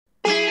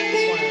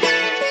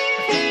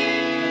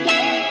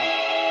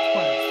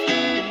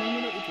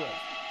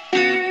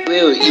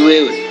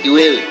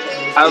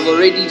I've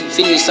already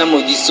finished some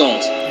of these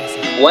songs.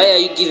 Why are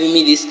you giving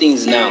me these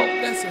things now?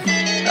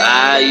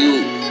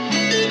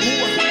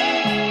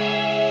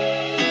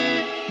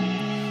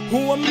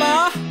 Who am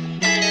I?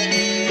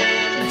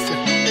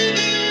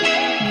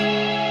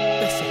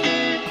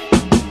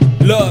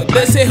 Look,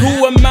 they say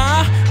who am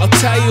I? I'll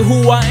tell you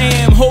who I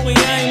am. Homie,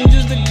 I ain't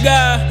just a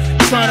guy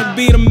trying to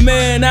be the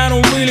man. I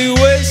don't really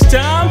waste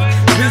time.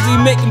 Busy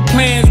making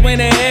plans when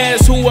they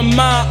ask who am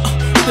I?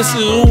 This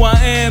is who I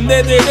am.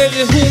 They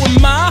who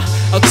am I?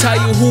 I'll tell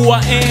you who I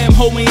am.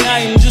 Homie, I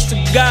ain't just a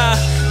guy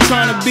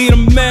trying to be the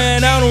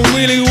man. I don't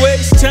really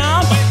waste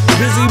time.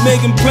 Busy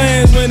making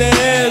plans when they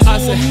ask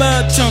who am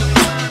I?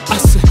 I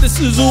said, this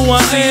is who I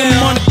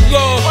am on the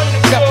go.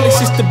 Got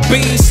places to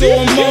be, so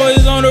I'm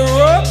always on the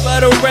road.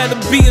 But I'd rather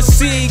be a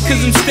C,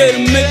 cause I'm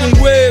steady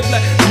making waves.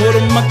 Like,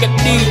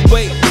 AUDIOMACK,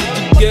 wait, did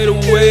you get a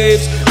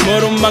waves?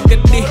 AUDIOMACK,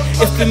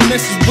 if it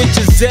messes with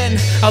your zen,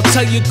 I'll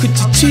tell you, could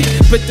you cheat?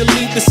 Better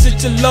leave the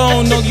shit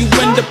alone, or you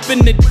end up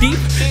in the deep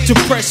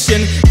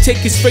depression.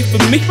 Take it straight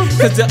from me,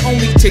 cause it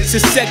only takes a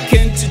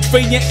second to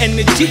drain your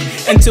energy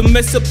and to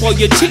mess up all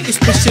your cheat,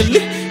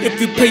 especially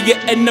if you pay your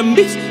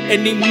enemies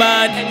any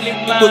mind. It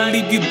will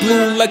leave you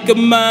blue like a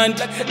mind.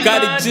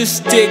 Gotta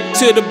just stick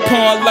to the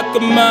pawn like a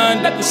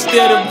mind.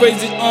 Instead of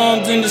raising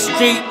arms in the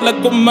street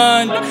like a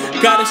mind.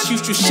 Gotta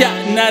shoot your shot,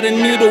 not a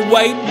needle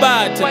white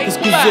bat.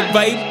 Escusa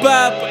vai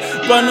papa.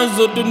 Pana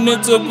zoto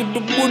neto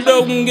kutupuda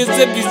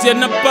ungesevisya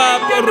na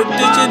papa.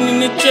 Rotation in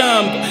the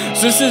champ.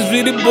 This is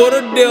really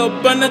borodeo,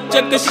 pana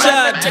check a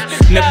shot.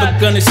 Never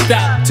gonna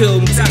stop till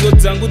mzigo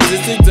zangu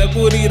zisi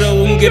zakurira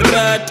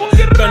ungerata.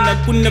 Kana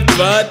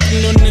kunevata,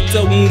 no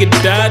neta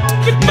ungedata.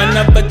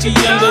 Mana bachi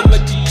yango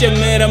bachi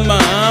chemera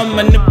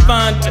mahama ne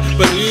fanta.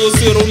 Bariyo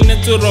siro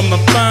neto roma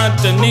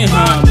fanta ne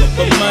hama.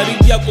 Pamari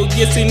yako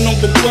yesi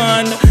nongo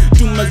bwana.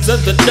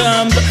 Tumazaza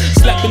damba,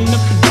 slapping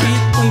up the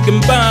beat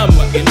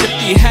ungembama. And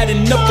if you had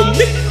enough of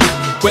me,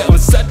 well I'm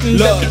certain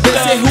that they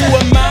say who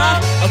am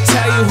I? I'll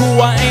tell you who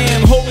I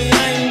am. Homie, I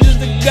ain't just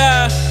a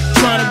guy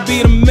trying to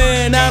be the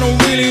man. I don't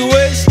really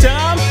waste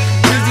time.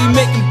 Busy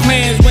making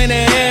plans when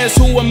they ask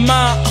who am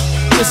I?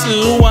 This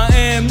is who I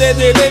am. They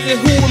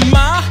who am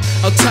I?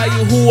 I'll tell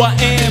you who I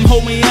am.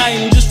 Homie, I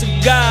ain't just a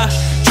guy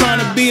trying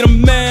to be the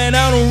man.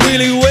 I don't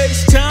really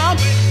waste time.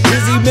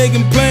 Busy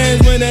making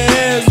plans when they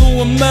ask who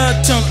am I?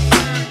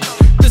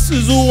 This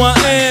is who I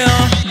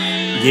am.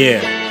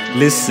 Yeah,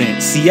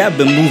 listen, see I've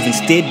been moving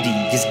steady,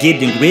 just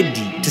getting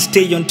ready to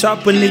stay on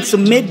top when it's a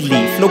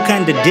medley. Flow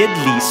kinda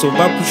deadly, so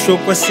I push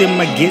up what's in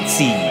my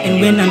getsy.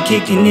 And when I'm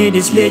kicking it,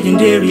 it's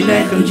legendary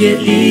like I'm Jet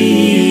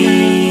Li.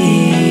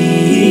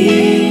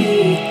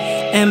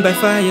 And by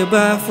fire,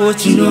 by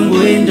force, you don't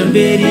go end up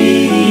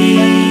ready.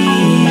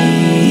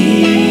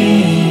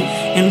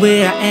 And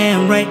where I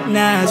am right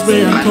now is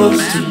where I'm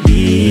supposed to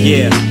be.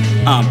 Yeah.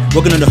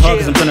 Working on the hard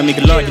cause I'm trying to make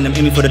it large and I'm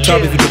aiming for the top.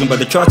 If you're talking about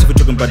the charts, if you're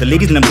talking about the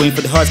ladies, then I'm going for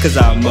the hearts cause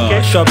I'm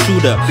a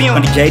sharpshooter.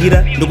 On the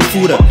jairira, no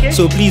good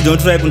so please don't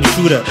try on the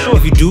shooter.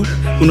 If you do,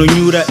 uno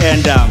nyura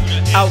and I'm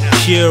out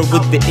here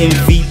with the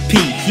MVP.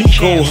 He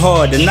go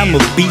hard and I'm a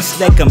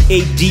beast like I'm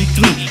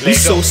AD3. He's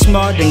so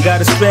smart and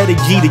got a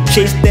strategy to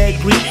chase that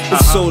green.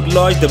 It's so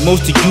large that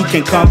most of you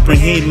can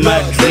comprehend my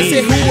dream. They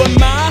say who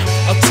am I?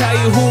 I'll tell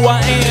you who I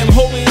am.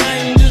 Homie,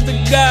 I ain't just a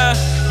guy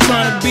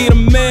trying to be the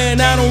man.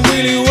 I don't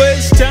really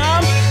waste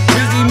time.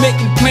 Busy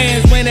making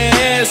plans when they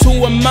ask who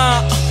am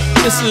I?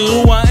 This is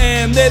who I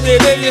am. They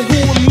who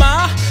am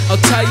I? I'll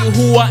tell you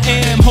who I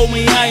am.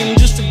 Homie, I am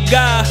just a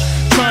guy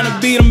trying to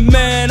be the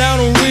man. I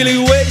don't really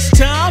waste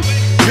time.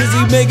 Busy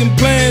making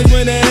plans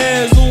when they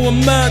ask who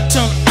am I?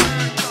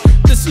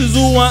 This is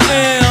who I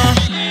am.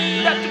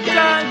 Got the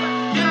time,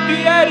 if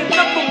you had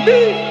enough of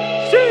me,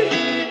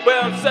 shit.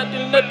 Well, I'm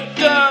setting at the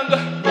tongue.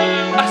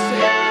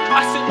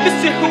 I said, this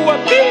is who I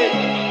be.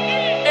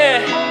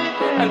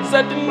 And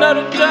said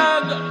another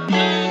dog.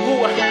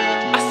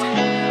 I said,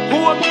 who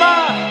am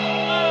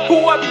I? Who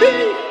I be?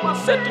 I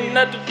said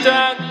another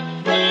dog.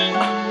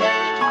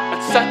 I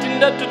said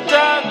another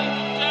dog.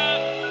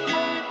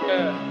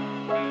 Yeah.